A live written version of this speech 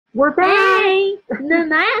We're back. Hey,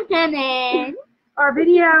 the man. Our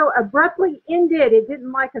video abruptly ended. It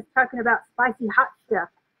didn't like us talking about spicy hot stuff.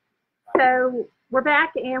 So we're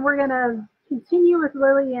back and we're going to continue with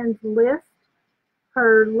Lillian's list,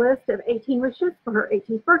 her list of 18 wishes for her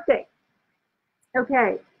 18th birthday.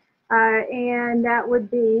 Okay, and that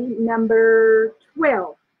would be number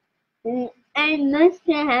 12. I must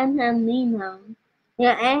have some Nemo.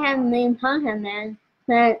 Yeah, I have been talking about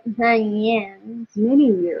for years. Many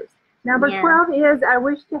years. Number 12 is I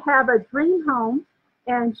wish to have a dream home,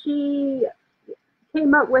 and she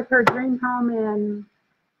came up with her dream home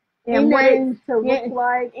and what it's to look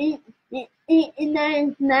like.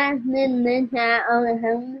 It's not been out on the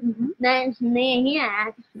home. That's near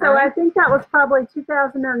here. So I think that was probably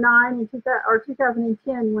 2009 and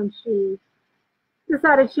 2010 when she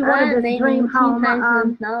decided she wanted this dream home.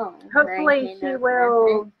 Hopefully she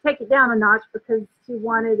will take it down a notch because she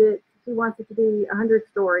wants it to be 100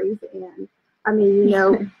 stories, and I mean, you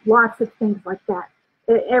know, lots of things like that.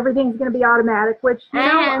 Everything's going to be automatic, which, you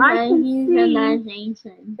know, I can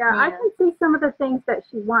see some of the things that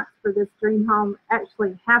she wants for this dream home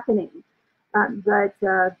actually happening. But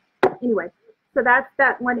anyway, so that's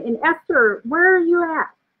that one. And Esther, where are you at?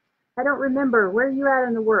 I don't remember. Where are you at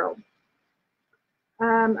in the world?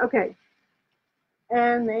 Okay.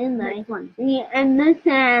 Next one. And this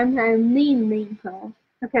has a meaning.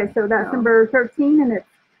 Okay, so that's number 13, and it's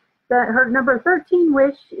her number 13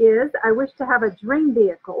 wish is I wish to have a dream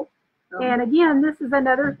vehicle. And again, this is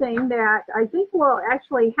another thing that I think will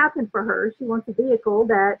actually happen for her. She wants a vehicle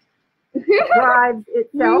that drives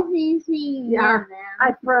itself. Yeah,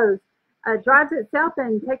 I froze. Drives itself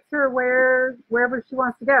and takes her wherever she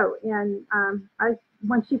wants to go. And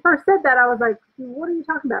when she first said that, I was like, what are you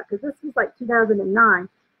talking about? Because this was like 2009.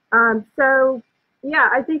 So yeah,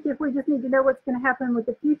 I think if we just need to know what's going to happen with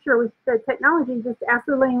the future with the technology, just ask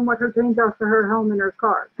Lillian what her dreams are for her home and her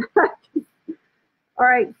car. All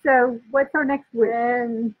right, so what's our next wish?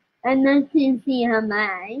 And then to see her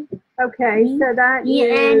mind. Okay, so that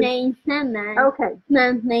is... Okay.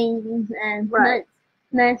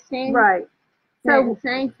 Right. So,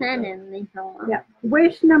 yeah.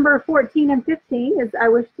 Wish number 14 and 15 is I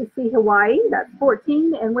wish to see Hawaii. That's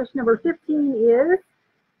 14. And wish number 15 is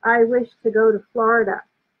I wish to go to Florida.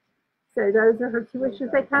 So those are her two wishes.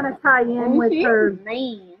 They kind of tie in with her.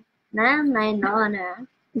 They kind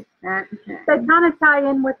of tie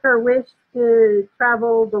in with her wish to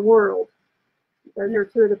travel the world. Those are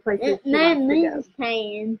two of the places she wants to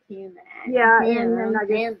go. Yeah, and then I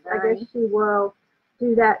guess she will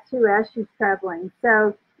do that too as she's traveling.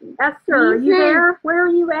 So Esther, are you there? Where are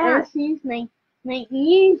you at? Excuse me.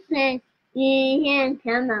 You said you can't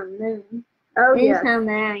come on the moon. Oh, yes.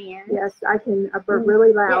 Yes, I can burp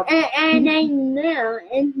really loud. And I know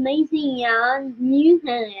it's making y'all new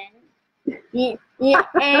to it.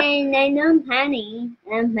 And I know Patty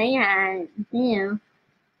and they are, you know,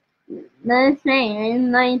 the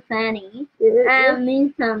same, like Patty.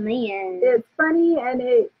 It's funny and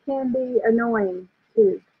it can be annoying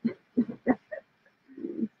too.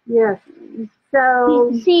 Yes.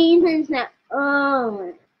 So she says that,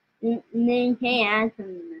 oh, they can't ask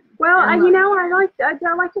them. Well, you know, I like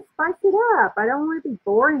to spice it up. I don't want to be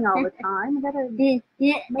boring all the time. I gotta make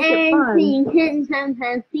it fun. And you can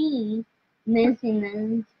sometimes see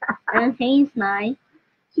listeners and he's nice.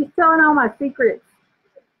 She's telling all my secrets.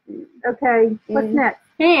 Okay, what's next?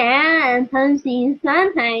 Yeah, and posting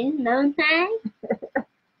sometimes, no time.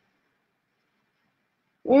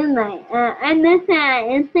 Anyway, and this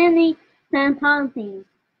is sending some posting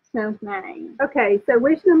sometimes. Okay, so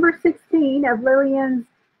wish number 16 of Lillian's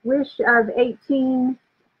wish of 18,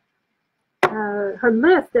 her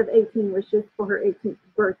list of 18 wishes for her 18th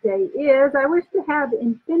birthday is I wish to have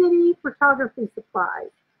infinity photography supplies.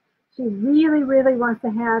 She really, really wants to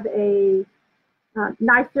have a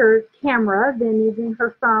nicer camera than using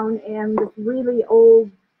her phone and this really old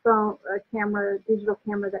phone camera, digital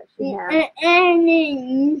camera that she has. And it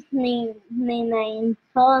usually remains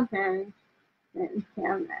important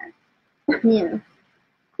camera. Yeah.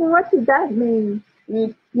 So what does that mean?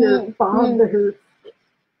 Your father.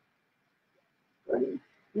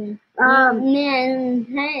 Ted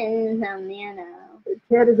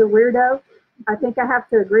is a weirdo. I think I have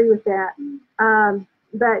to agree with that.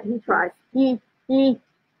 But he tries. He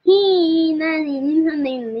doesn't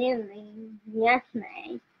really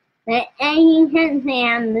yesterday. But he can't say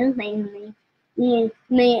I'm losing me. Yes.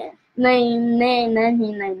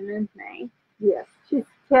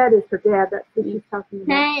 Ted is her dad. That's what she's talking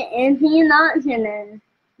about. Ted is he not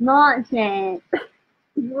Ted.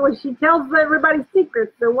 Well, she tells everybody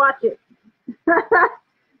secrets, so watch it.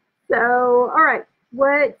 So, all right.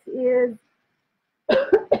 What is,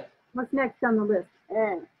 what's next on the list?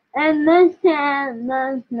 And let's have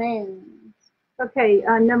those names. Okay,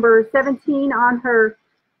 number 17 on her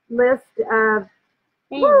list of,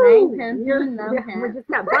 Hey, woo, nice of you're- you, love yeah, her. we just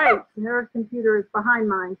got bright. Her computer is behind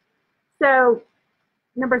mine. So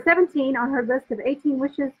number 17 on her list of 18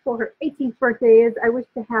 wishes for her 18th birthday is, I wish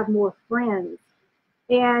to have more friends.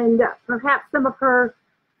 And perhaps some of her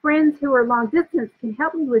friends who are long distance can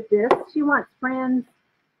help me with this. She wants friends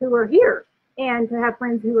who are here. And to have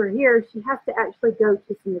friends who are here, she has to actually go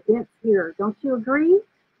to some events here. Don't you agree?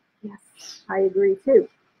 Yes, I agree too.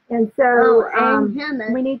 And so and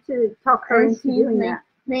Hannah, we need to talk her into doing that.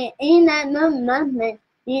 In that movement,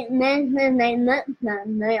 it means that they look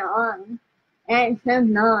from their arms and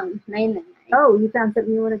some noise later. Oh, you found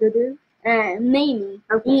something you want to go do? Maybe.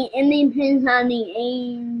 Okay. It depends on the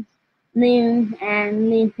age, news,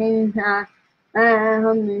 and depends on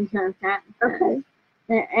hundreds of factors. Okay.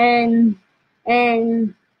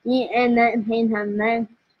 And that depends on that,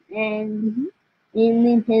 and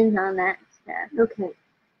it depends on that stuff. Okay.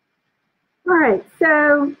 All right.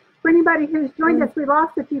 So for anybody who's joined us, we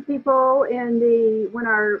lost a few people when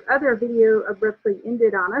our other video abruptly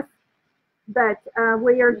ended on us. But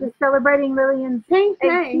we are just celebrating Lillian's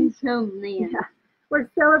 18th. Yeah. We're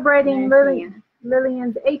celebrating Lillian's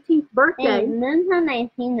 18th birthday.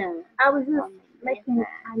 I was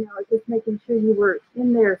just making sure you were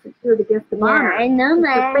in there since you're the guest of honor. I know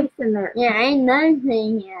that. Your face in there. Yeah, I know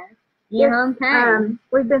that. Yeah.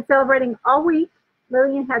 We've been celebrating all week.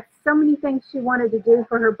 Lillian had so many things she wanted to do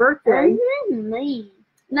for her birthday. You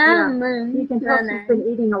can tell she's been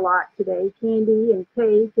eating a lot today. Candy and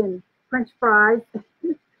cake and French fries.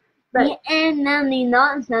 But, and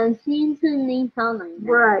nachos. She's going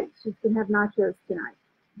right. She's going to have nachos tonight.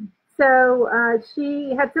 So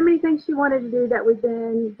she had so many things she wanted to do that we've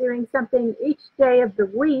been doing something each day of the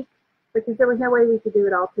week because there was no way we could do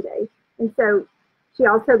it all today. And so she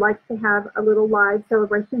also likes to have a little live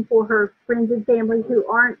celebration for her friends and family who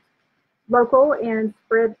aren't local and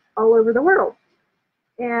spread all over the world.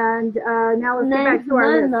 And now let's get back to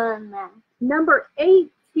our list. Number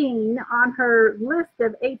 18 on her list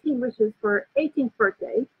of 18 wishes for her 18th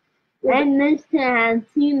birthday. And wish to have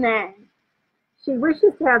 2 beds. She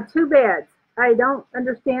wishes to have 2 beds. I don't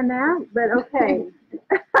understand that, but okay.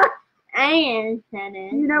 I understand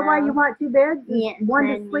it. You know why you want 2 beds? Yes, one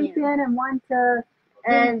to sleep in and one to...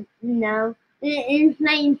 no. It's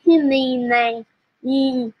like to me, like,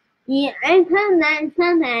 I found that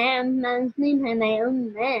sometimes I'm sleeping in my own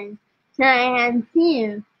bed, so I have 2.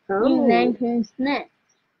 You can snitch.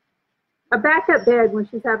 A backup bed when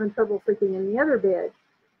she's having trouble sleeping in the other bed.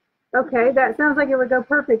 Okay, that sounds like it would go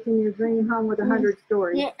perfect in your dream home with 100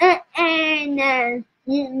 stories. Yeah, and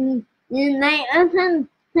like also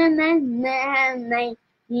sometimes they have like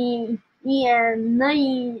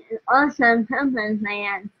really awesome companies I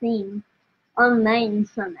have seen online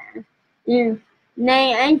somewhere.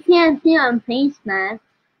 Like I can't see on Facebook.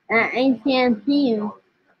 I can't see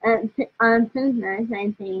on Pinterest,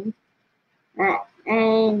 I think.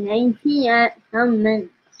 And I see some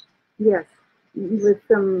yes, with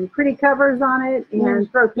some pretty covers on it and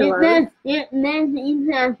throw pillows. There's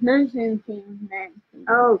even a motion thing then.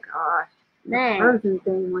 Oh gosh, the frozen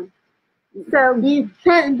thing one. So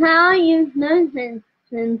how you motion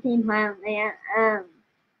thing out there?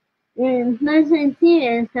 Motion 2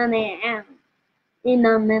 is coming out in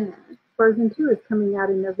November. Frozen 2 is coming out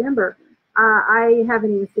in November. I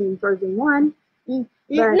haven't even seen Frozen 1.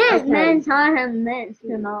 That's all her next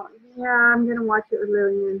tonight. Yeah, I'm gonna watch it with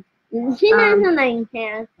Lillian. She doesn't like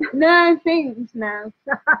care. No things now.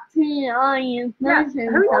 To all you persons.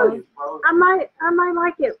 Who knows? I might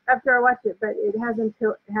like it after I watch it, but it hasn't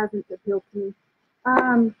appealed to me.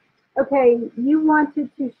 Okay, you wanted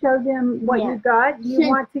to show them what you got. You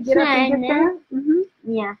want to get up and get that?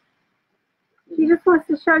 Yeah. She just wants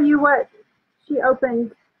to show you what she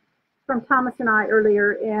opened from Thomas and I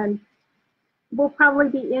earlier, and we'll probably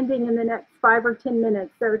be ending in the next 5 or 10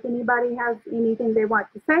 minutes. So if anybody has anything they want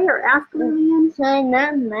to say or ask Lillian.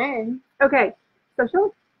 Okay, so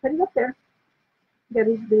she'll put it up there. There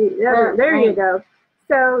you go.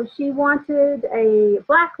 So she wanted a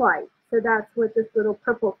black light. So that's what this little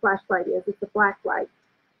purple flashlight is. It's a black light.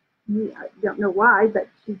 I don't know why, but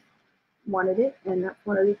she wanted it, and that's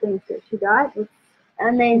one of the things that she got.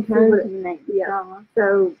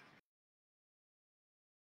 So